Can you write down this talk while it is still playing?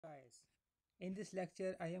In this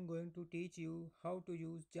lecture, I am going to teach you how to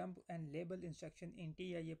use jump and label instruction in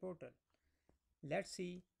TIA portal. Let's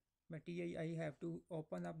see. My TIA, I have to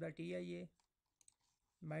open up the TIA.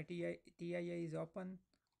 My TIA is open.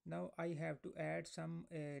 Now I have to add some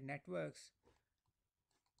networks.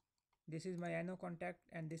 This is my NO contact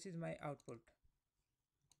and this is my output.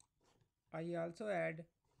 I also add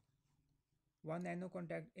one NO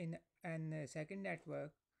contact in an second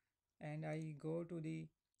network, and I go to the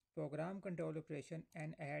program control operation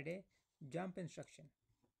and add a jump instruction.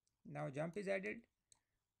 Now jump is added.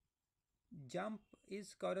 Jump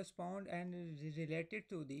is correspond and related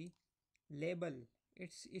to the label.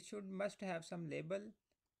 It should must have some label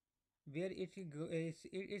where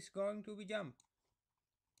it's going to be jump.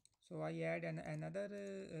 So I add another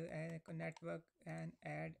network and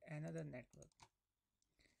add another network.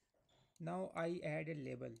 Now I add a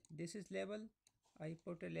label. This is label. I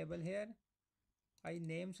put a label here. I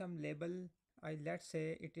name some label. I let's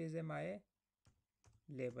say it is my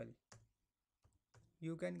label.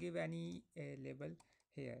 You can give any label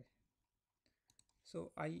here.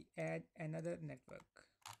 So I add another network.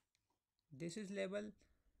 This is label.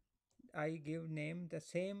 I give name the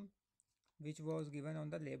same which was given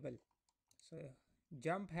on the label. So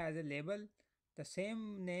jump has a label, the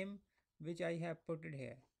same name which I have put it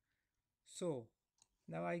here. So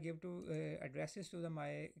now I give to addresses to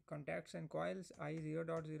my contacts and coils.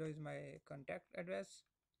 I0.0 is my contact address,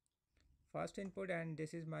 first input, and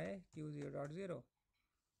this is my Q0.0.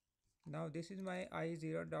 Now this is my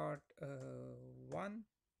I0.1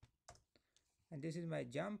 and this is my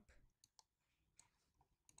jump.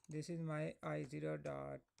 This is my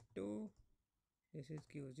I0.2. This is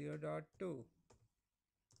Q0.2.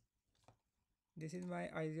 This is my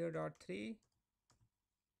I0.3.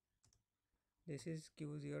 This is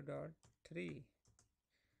Q0.3.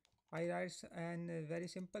 I write a very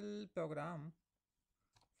simple program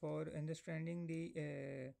for understanding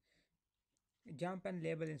the jump and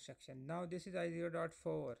label instruction. Now this is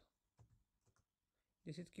I0.4.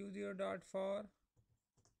 This is Q0.4.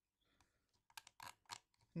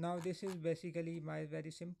 Now this is basically my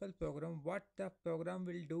very simple program. What the program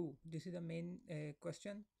will do? This is the main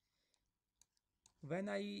question. When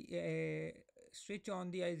I switch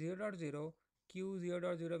on the I0.0,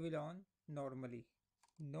 Q0.0 will on normally.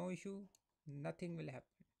 No issue, nothing will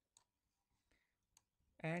happen.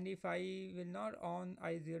 And if I will not on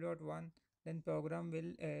I0.1, then program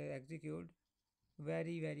will execute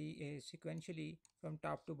very sequentially from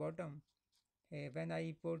top to bottom. When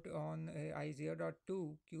I put on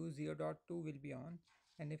I0.2, Q0.2 will be on,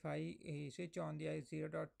 and if I switch on the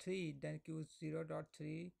I0.3, then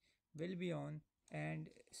Q0.3 will be on, and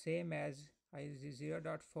same as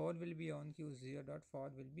I0.4 will be on, Q0.4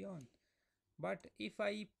 will be on. But if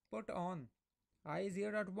I put on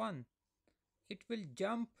I0.1, it will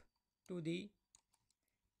jump to the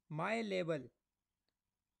my label,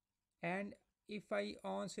 and if I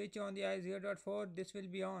on switch on the I0.4, this will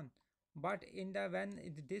be on. But in the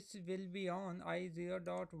when this will be on,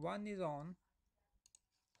 I0.1 is on,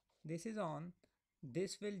 this is on,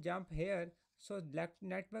 this will jump here. So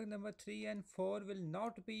network number 3 and 4 will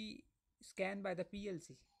not be scanned by the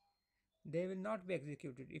PLC. They will not be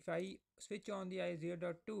executed. If I switch on the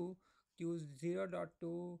I0.2, Q0.2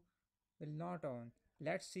 will not on.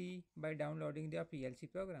 Let's see by downloading the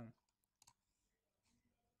PLC program.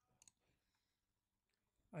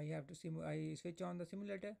 I have to I switch on the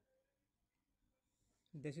simulator.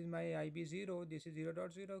 This is my IB0, this is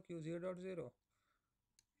 0.0, Q0.0.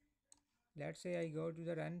 Let's say I go to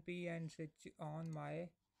the run P and switch on my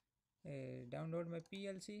download my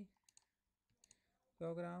PLC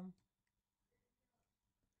program.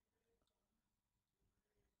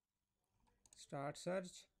 Start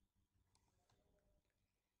search.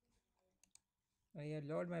 I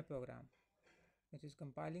load my program. It is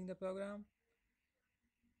compiling the program.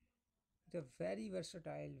 It's a very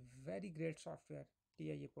versatile, very great software,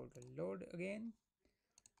 TIA portal. Load again,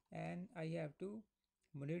 and I have to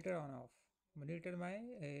monitor on off. Monitor my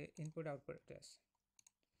input output address.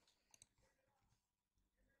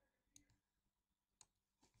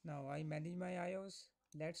 Now I manage my IOs.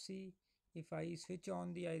 Let's see if I switch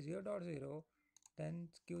on the I0.0, then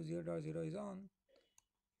Q0.0 is on.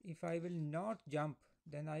 If I will not jump,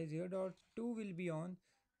 then I0.2 will be on,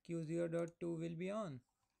 Q0.2 will be on.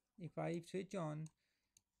 If I switch on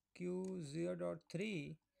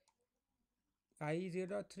Q0.3,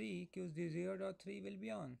 I0.3, Q0.3 will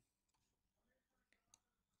be on.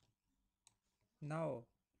 Now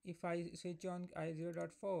if I switch on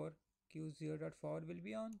I0.4, Q0.4 will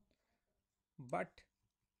be on. But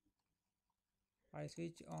I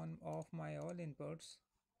switch on off my all inputs,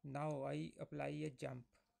 Now I apply a jump.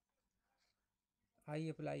 I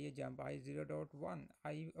apply a jump I0.1.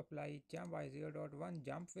 I apply jump I0.1.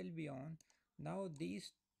 Jump will be on. Now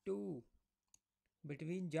these two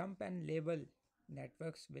between jump and label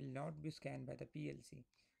networks will not be scanned by the PLC.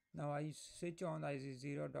 Now I switch on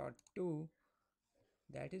I0.2.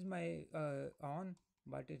 That is my on,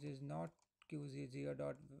 but it is not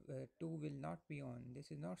Q0.2 will not be on.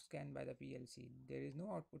 This is not scanned by the PLC. There is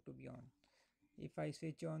no output to be on. If I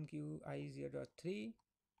switch on QI0.3,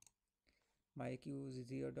 my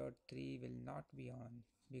Q0.3 will not be on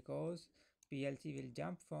because PLC will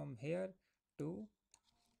jump from here to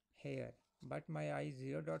here. But my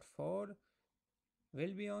I0.4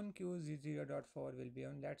 will be on, Q0.4 will be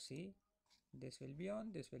on. Let's see. This will be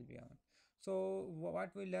on, this will be on. So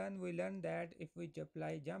what we learn? We learn that if we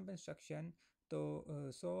apply jump instruction, the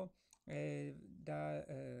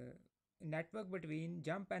network between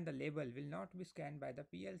jump and the label will not be scanned by the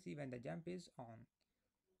PLC when the jump is on.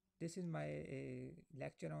 This is my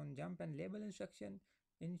lecture on jump and label instruction.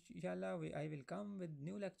 Inshallah, I will come with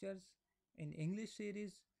new lectures in English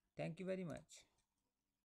series. Thank you very much.